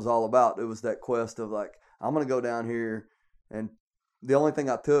barn was all about. It was that quest of like, I'm going to go down here, and the only thing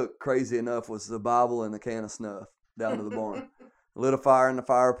I took, crazy enough, was the Bible and a can of snuff down to the barn. Lit a fire in the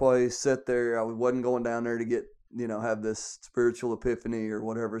fireplace, sat there. I wasn't going down there to get, have this spiritual epiphany or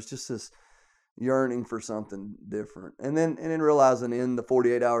whatever. It's just this yearning for something different. And then realizing in the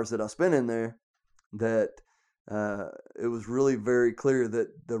 48 hours that I spent in there that it was really very clear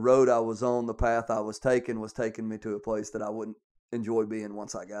that the road I was on, the path I was taking me to a place that I wouldn't enjoy being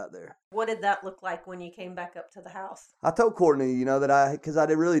once I got there. What did that look like when you came back up to the house? I told Courtney, that because I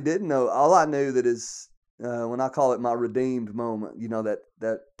really didn't know. All I knew that is when I call it my redeemed moment,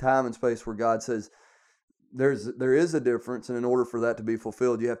 that time and space where God says, there is a difference, and in order for that to be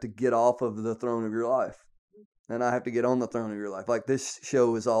fulfilled, you have to get off of the throne of your life, and I have to get on the throne of your life. Like, this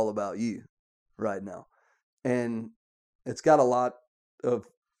show is all about you right now, and it's got a lot of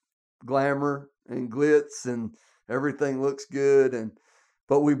glamour and glitz, and everything looks good,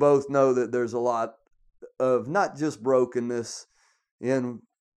 but we both know that there's a lot of not just brokenness in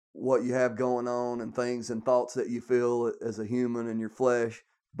what you have going on and things and thoughts that you feel as a human in your flesh,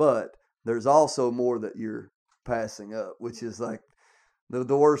 but there's also more that you're passing up, which is like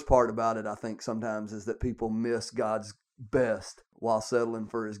the worst part about it, I think, sometimes is that people miss God's best while settling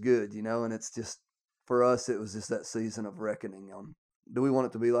for his good, and it's just, for us, it was just that season of reckoning on, do we want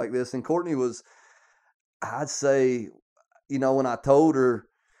it to be like this? And Courtney was, I'd say, when I told her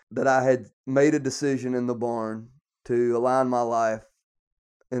that I had made a decision in the barn to align my life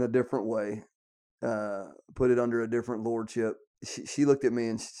in a different way, put it under a different lordship, she looked at me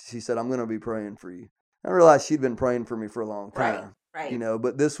and she said, I'm going to be praying for you. I realized she'd been praying for me for a long time. Right.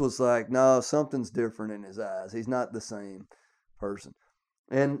 But this was like, no, something's different in his eyes. He's not the same person.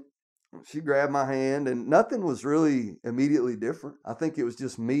 And she grabbed my hand, and nothing was really immediately different. I think it was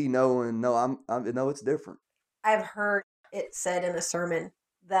just me knowing, no, it's different. I've heard it said in a sermon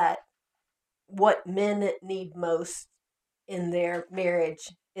that what men need most in their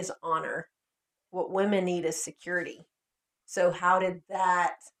marriage is honor. What women need is security. So how did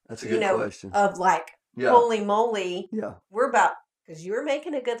that, that's a good question. Of like, holy moly, we're about, because you were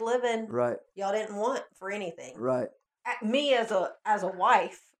making a good living. Right. Y'all didn't want for anything. Right. Me as a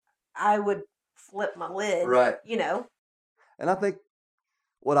wife, I would flip my lid. Right. And I think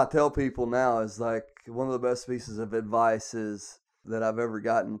what I tell people now is like, one of the best pieces of advice that I've ever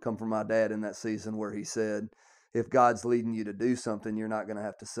gotten come from my dad in that season where he said, if God's leading you to do something, you're not going to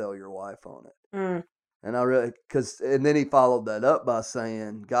have to sell your wife on it. Mm. And and then he followed that up by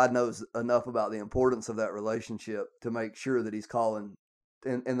saying, God knows enough about the importance of that relationship to make sure that he's calling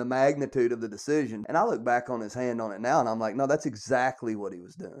and the magnitude of the decision. And I look back on his hand on it now, and I'm like, no, that's exactly what he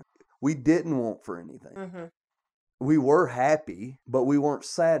was doing. We didn't want for anything. Mm-hmm. We were happy, but we weren't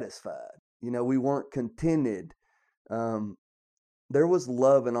satisfied. We weren't contented. There was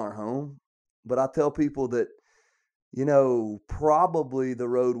love in our home, but I tell people that, probably the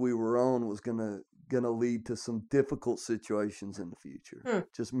road we were on was gonna lead to some difficult situations in the future,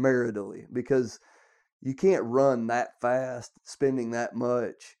 just maritally, because you can't run that fast, spending that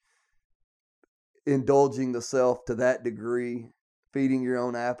much, indulging the self to that degree, feeding your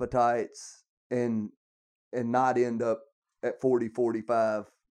own appetites, and not end up at 40, 45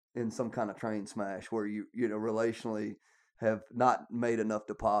 in some kind of train smash where you relationally have not made enough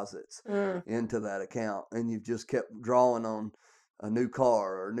deposits into that account, and you've just kept drawing on a new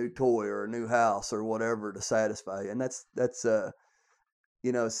car or a new toy or a new house or whatever to satisfy you. And that's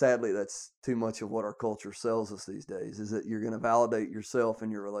sadly, that's too much of what our culture sells us these days, is that you're going to validate yourself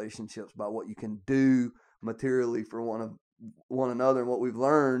and your relationships by what you can do materially for one another. And what we've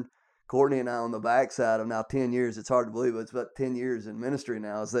learned, Courtney and I, on the backside of now 10 years, it's hard to believe, but it's about 10 years in ministry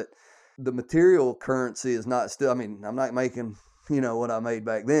now, is that the material currency is not still, I'm not making, what I made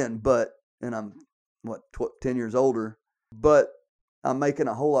back then, and I'm 10 years older, but I'm making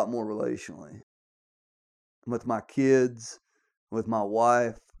a whole lot more relationally with my kids, with my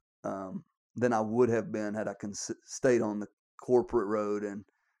wife, than I would have been had I stayed on the corporate road and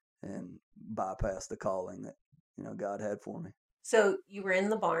bypassed the calling that, God had for me. So you were in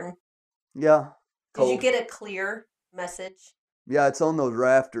the barn. Yeah. Did you get a clear message? Yeah, it's on those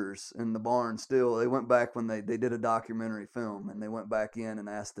rafters in the barn still. They went back when they did a documentary film, and they went back in and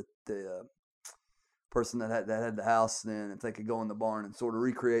asked the person that had the house then if they could go in the barn and sort of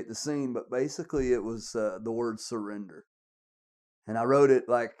recreate the scene. But basically it was the word surrender. And I wrote it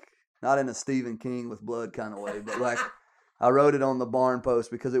like, not in a Stephen King with blood kind of way, but like I wrote it on the barn post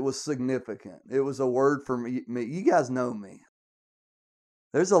because it was significant. It was a word for me. You guys know me.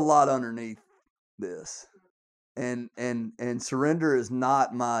 There's a lot underneath this. And surrender is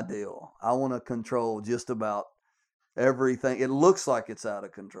not my deal. I want to control just about everything. It looks like it's out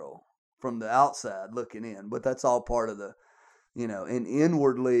of control from the outside looking in, but that's all part of the, and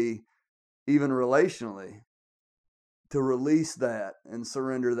inwardly, even relationally, to release that and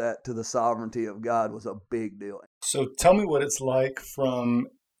surrender that to the sovereignty of God was a big deal. So tell me what it's like from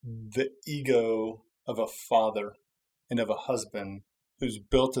the ego of a father and of a husband who's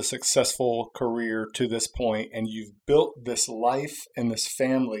built a successful career to this point, and you've built this life and this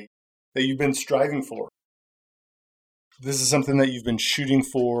family that you've been striving for. This is something that you've been shooting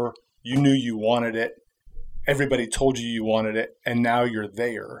for. You knew you wanted it. Everybody told you wanted it, and now you're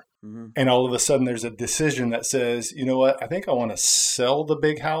there. Mm-hmm. And all of a sudden there's a decision that says, you know what, I think I want to sell the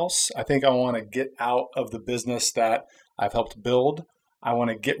big house. I think I want to get out of the business that I've helped build. I want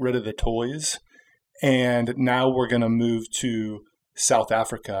to get rid of the toys. And now we're going to move to South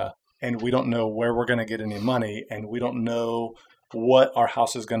Africa, and we don't know where we're going to get any money, and we don't know what our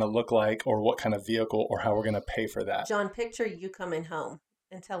house is going to look like or what kind of vehicle or how we're going to pay for that. John, picture you coming home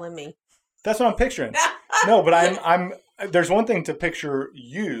and telling me. That's what I'm picturing. No, but I'm there's one thing to picture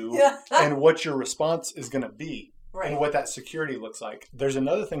you and what your response is going to be, right, and what that security looks like. There's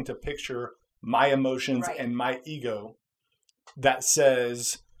another thing to picture my emotions, right, and my ego that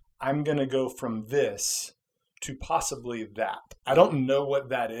says, I'm going to go from this to possibly that. I don't know what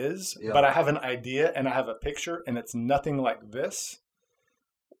that is, but I have an idea and I have a picture, and it's nothing like this.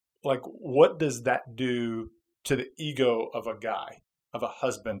 Like, what does that do to the ego of a guy, of a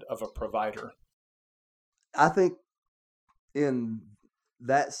husband, of a provider? I think in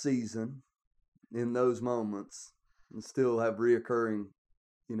that season, in those moments, and still have reoccurring,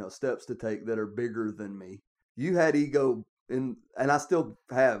 steps to take that are bigger than me. You had ego and I still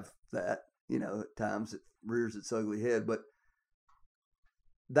have that, at times it rears its ugly head, but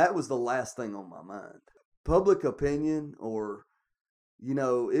that was the last thing on my mind. Public opinion or,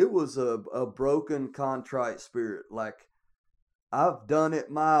 it was a broken, contrite spirit. Like, I've done it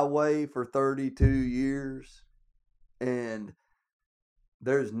my way for 32 years, and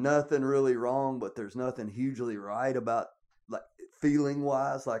there's nothing really wrong, but there's nothing hugely right about, like, feeling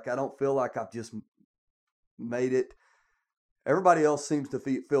wise. Like, I don't feel like I've just made it. Everybody else seems to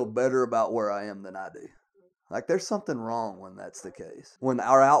feel better about where I am than I do. Like, there's something wrong when that's the case. When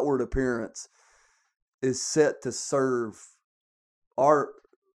our outward appearance is set to serve our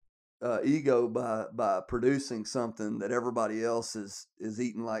ego by producing something that everybody else is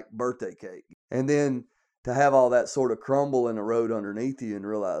eating like birthday cake. And then to have all that sort of crumble and erode underneath you and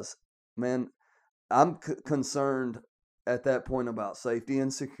realize, man, I'm concerned at that point about safety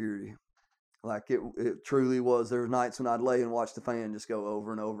and security. Like it truly was. There were nights when I'd lay and watch the fan just go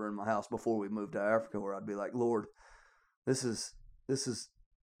over and over in my house before we moved to Africa, where I'd be like, Lord, this is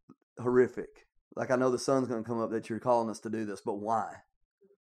horrific. Like, I know the sun's going to come up that you're calling us to do this, but why?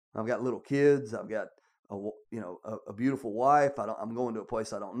 I've got little kids. I've got a beautiful wife. I'm going to a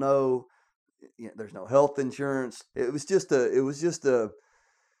place I don't know. There's no health insurance. It was just a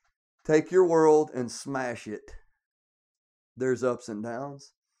take your world and smash it. There's ups and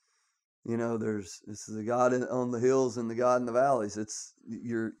downs. This is the God on the hills and the God in the valleys. It's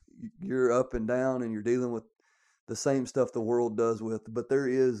you're up and down, and you're dealing with the same stuff the world does with. But there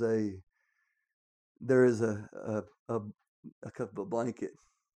is a blanket,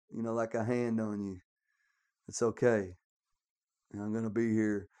 like a hand on you. It's okay. I'm going to be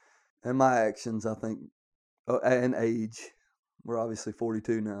here. And my actions, I think, and age. We're obviously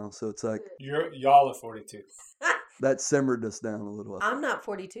 42 now, so it's like y'all are 42. That simmered us down a little. I'm not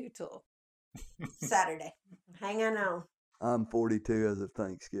 42 till Saturday. Hang on now. I'm 42 as of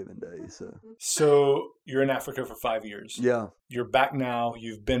Thanksgiving Day. So you're in Africa for 5 years. Yeah. You're back now.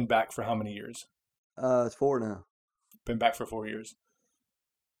 You've been back for how many years? It's 4 now. Been back for 4 years.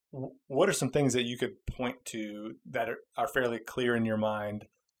 What are some things that you could point to that are fairly clear in your mind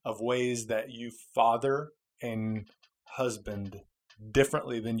of ways that you father and husband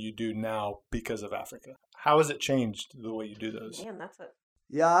differently than you do now because of Africa? How has it changed the way you do those? Man, that's it.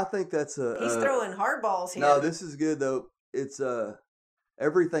 Yeah, I think that's He's throwing hardballs here. No, this is good though. It's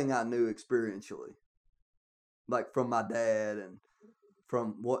everything I knew experientially, like from my dad and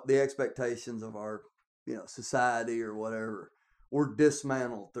from what the expectations of our society or whatever were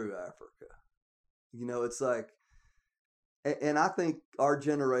dismantled through Africa. It's like, and I think our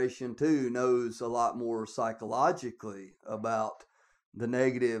generation too knows a lot more psychologically about the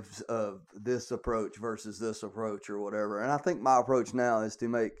negatives of this approach versus this approach or whatever. And I think my approach now is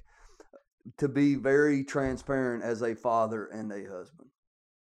to be very transparent as a father and a husband.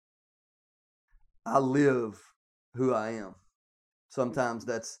 I live who I am. Sometimes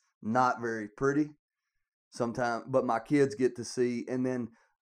that's not very pretty. Sometimes, but my kids get to see, and then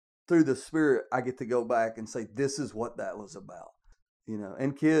through the Spirit, I get to go back and say, this is what that was about.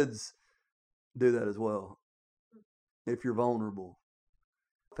 And kids do that as well. If you're vulnerable.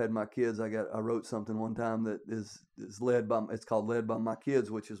 I've had my kids, I wrote something one time that is it's called Led by My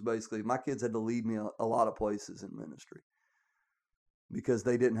Kids, which is basically my kids had to lead me a lot of places in ministry because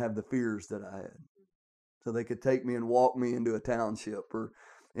they didn't have the fears that I had. So they could take me and walk me into a township or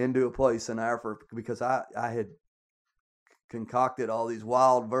into a place in Africa because I had concocted all these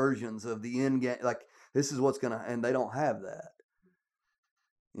wild versions of the end game. Like, this is what's and they don't have that.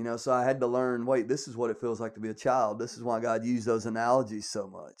 So I had to learn, wait, this is what it feels like to be a child. This is why God used those analogies so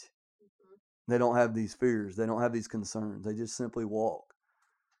much. They don't have these fears. They don't have these concerns. They just simply walk,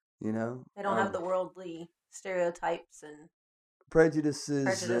 They don't have the worldly stereotypes and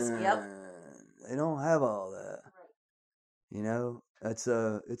prejudices. Yep. They don't have all that. Right.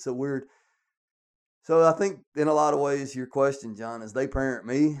 It's a weird. So I think in a lot of ways your question, John, is they parent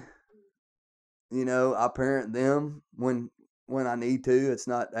me. I parent them when I need to. It's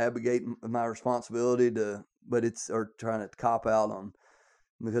not abrogating my responsibility or trying to cop out on,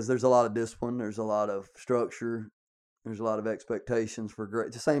 because there's a lot of discipline, there's a lot of structure, there's a lot of expectations for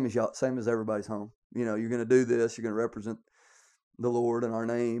great, just same as everybody's home. You're going to do this, you're going to represent the Lord and our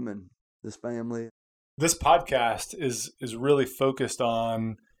name and this family. This podcast is really focused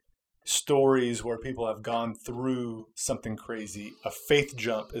on stories where people have gone through something crazy. A faith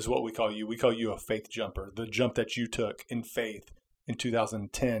jump is what we call you. We call you a faith jumper. The jump that you took in faith in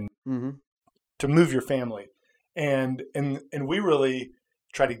 2010 to move your family. And we really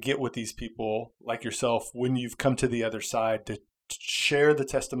try to get with these people like yourself when you've come to the other side to share the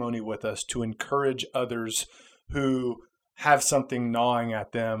testimony with us, to encourage others who have something gnawing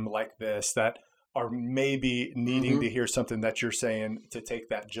at them like this, that are maybe needing to hear something that you're saying to take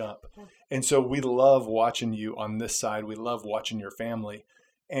that jump. And so we love watching you on this side. We love watching your family.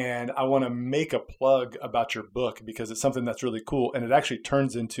 And I want to make a plug about your book because it's something that's really cool. And it actually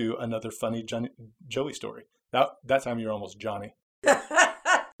turns into another funny Joey story. That time you're almost Johnny.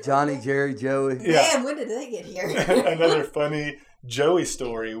 Johnny, Jerry, Joey. Yeah. Man, when did they get here? Another funny Joey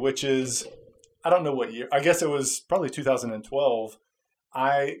story, which is, I don't know what year. I guess it was probably 2012.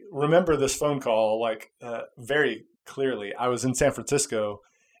 I remember this phone call very clearly. I was in San Francisco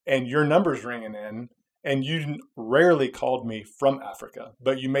and your number's ringing in, and you rarely called me from Africa,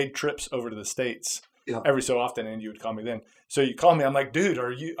 but you made trips over to the States every so often, and you would call me then. So you call me. I'm like, dude,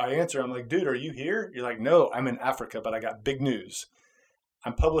 I answer. I'm like, dude, are you here? You're like, no, I'm in Africa, but I got big news.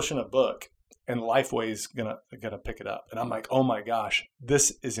 I'm publishing a book and Lifeway's gonna pick it up. And I'm like, oh my gosh,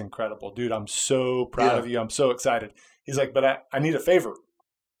 this is incredible. Dude, I'm so proud of you. I'm so excited. He's like, but I need a favor.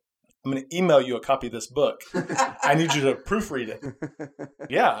 I'm going to email you a copy of this book. I need you to proofread it.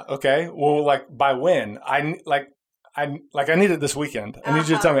 Yeah. Okay. Well, by when? I need it this weekend. I need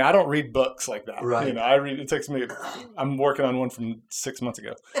you to tell me. I don't read books like that. Right. You know, I read, it takes me, I'm working on one from 6 months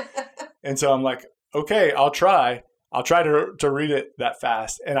ago. And so I'm like, okay, I'll try to read it that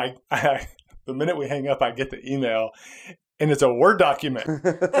fast. And I the minute we hang up, I get the email and it's a Word document.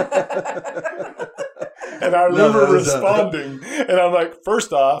 And I remember responding, and I'm like,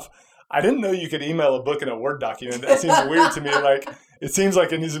 first off, I didn't know you could email a book in a Word document. That seems weird to me. Like, it seems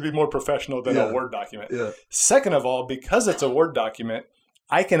like it needs to be more professional than a Word document. Yeah. Second of all, because it's a Word document,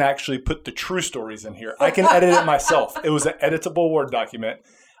 I can actually put the true stories in here. I can edit it myself. It was an editable Word document.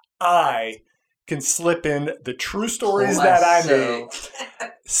 I can slip in the true stories that I know,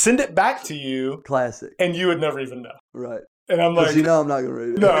 send it back to you. Classic. And you would never even know. Right. And I'm like, I'm not going to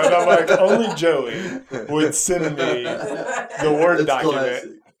read it. No, and I'm like, only Joey would send me the Word document classic.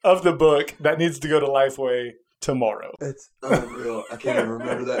 Of the book that needs to go to Lifeway tomorrow. It's unreal. I can't even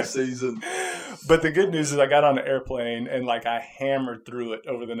remember that season. But the good news is I got on an airplane and like I hammered through it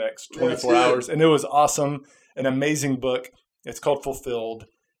over the next 24 hours. And it was awesome. An amazing book. It's called Fulfilled.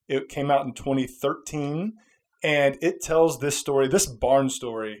 It came out in 2013. And it tells this story. This barn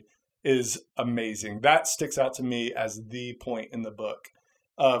story is amazing. That sticks out to me as the point in the book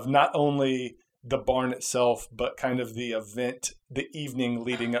of not only the barn itself, but kind of the event, the evening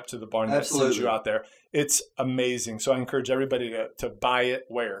leading up to the barn that sends you out there. It's amazing. So I encourage everybody to buy it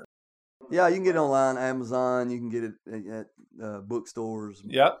where? Yeah, you can get it online, Amazon. You can get it at bookstores.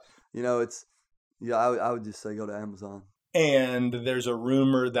 Yep. You know, I would just say go to Amazon. And there's a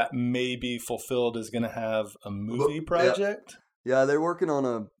rumor that maybe Fulfilled is going to have a movie project. Yeah, they're working on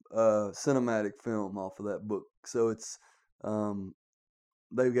a cinematic film off of that book. So it's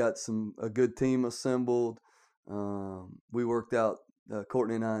they've got a good team assembled. We worked out,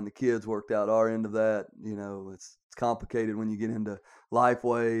 Courtney and I and the kids worked out our end of that. You know, it's complicated when you get into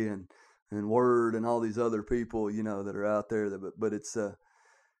Lifeway and Word and all these other people, you know, that are out there. But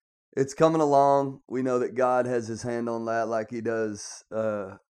it's coming along. We know that God has his hand on that like he does,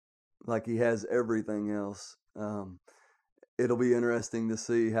 like he has everything else. It'll be interesting to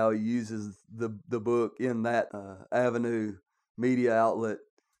see how he uses the book in that avenue, media outlet,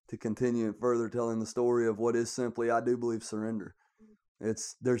 to continue and further telling the story of what is simply, I do believe, surrender.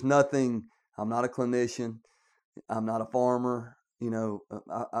 There's nothing. I'm not a clinician. I'm not a farmer. You know,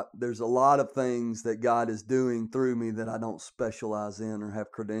 there's a lot of things that God is doing through me that I don't specialize in or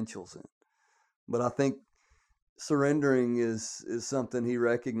have credentials in. But I think surrendering is something he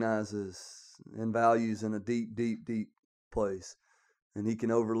recognizes and values in a deep, deep, deep place. And he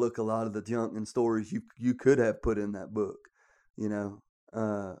can overlook a lot of the junk and stories you could have put in that book, you know,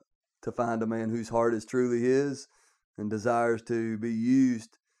 to find a man whose heart is truly his and desires to be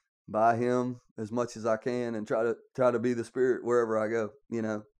used by him as much as I can, and try to be the Spirit wherever I go, you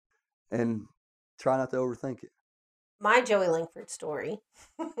know, and try not to overthink it. My Joey Lankford story,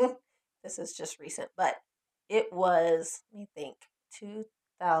 this is just recent, but it was, let me think,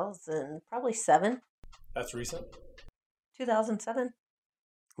 2000, probably 7. That's recent? 2007.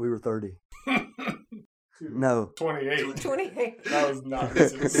 We were 30. No. 28. 28. That was not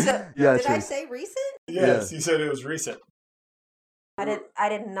recent. So, Yeah, did true. I say recent? Yes, you said it was recent. I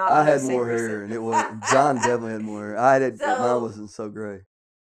did not. I had say more recent. hair, and it was John definitely had more hair. Mine wasn't so gray.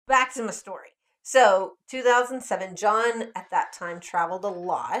 Back to my story. So 2007, John at that time traveled a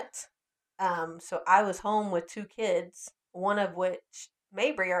lot. So I was home with 2 kids, one of which,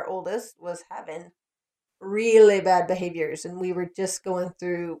 Mabry, our oldest, was having really bad behaviors, and we were just going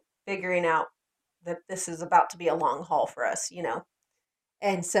through figuring out that this is about to be a long haul for us, you know.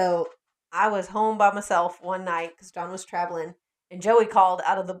 And so I was home by myself one night because John was traveling, and Joey called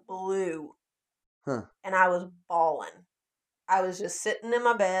out of the blue, and I was bawling. I was just sitting in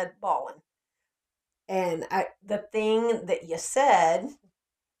my bed bawling. And the thing that you said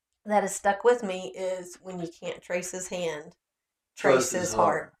that has stuck with me is, when you can't trace his hand, trace his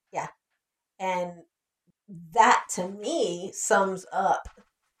heart. Yeah. And that, to me, sums up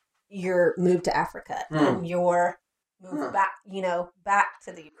your move to Africa and your move back, you know, back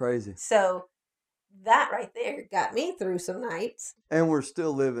to the... Crazy. So that right there got me through some nights. And we're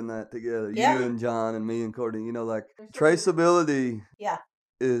still living that together. Yeah. You and John and me and Courtney, you know, like traceability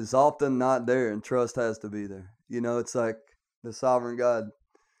is often not there, and trust has to be there. You know, it's like the sovereign God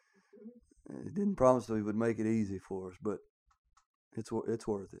didn't promise that he would make it easy for us, but it's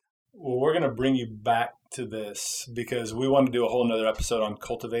worth it. Well, we're going to bring you back to this because we want to do a whole nother episode on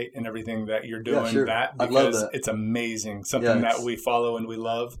Cultivate and everything that you're doing. Yeah, sure. That I'd because love that. It's amazing, something that we follow and we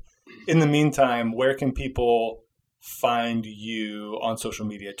love. In the meantime, where can people find you on social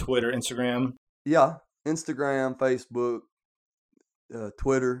media? Twitter, Instagram? Yeah, Instagram, Facebook,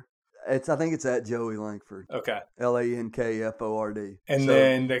 Twitter. I think it's at Joey Lankford. Okay. Lankford. And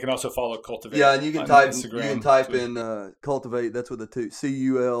then they can also follow Cultivate. Yeah, and you can type in Cultivate. That's with a 2,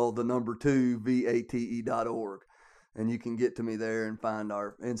 CUL2VATE.org, and you can get to me there and find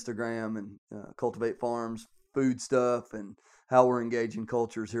our Instagram and Cultivate Farms food stuff and how we're engaging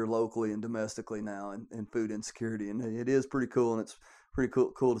cultures here locally and domestically now in food insecurity. And it is pretty cool, and it's pretty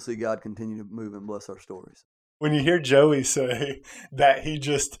cool to see God continue to move and bless our stories. When you hear Joey say that he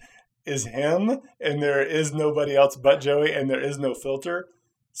just is him and there is nobody else but Joey and there is no filter,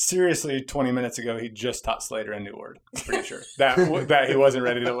 seriously, 20 minutes ago, he just taught Slater a new word. I'm pretty sure that he wasn't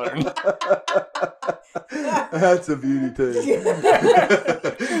ready to learn. That's a beauty too.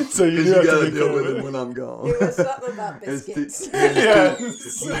 So you got to be deal cool with it when I'm gone. It was something about biscuits. Yeah.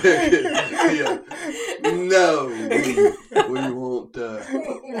 No, we won't.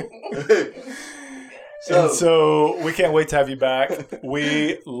 So we can't wait to have you back.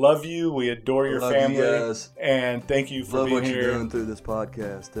 We love you. We adore your family. You guys. And thank you for being here. Love what you're doing through this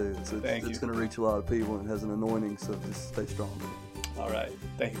podcast, too. Thank you. It's going to reach a lot of people and it has an anointing, so just stay strong. All right.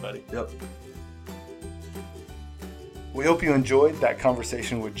 Thank you, buddy. Yep. We hope you enjoyed that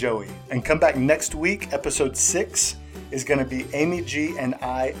conversation with Joey. And come back next week. Episode 6 is going to be Amy G and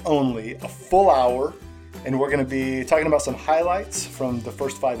I only, a full hour. And we're going to be talking about some highlights from the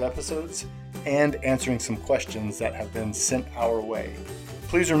first 5 episodes and answering some questions that have been sent our way.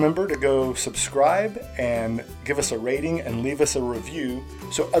 Please remember to go subscribe and give us a rating and leave us a review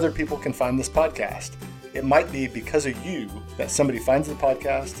so other people can find this podcast. It might be because of you that somebody finds the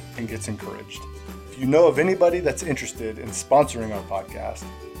podcast and gets encouraged. If you know of anybody that's interested in sponsoring our podcast,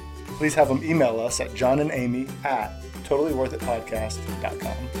 please have them email us at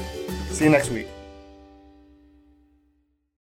johnandamy@totallyworthitpodcast.com. See you next week.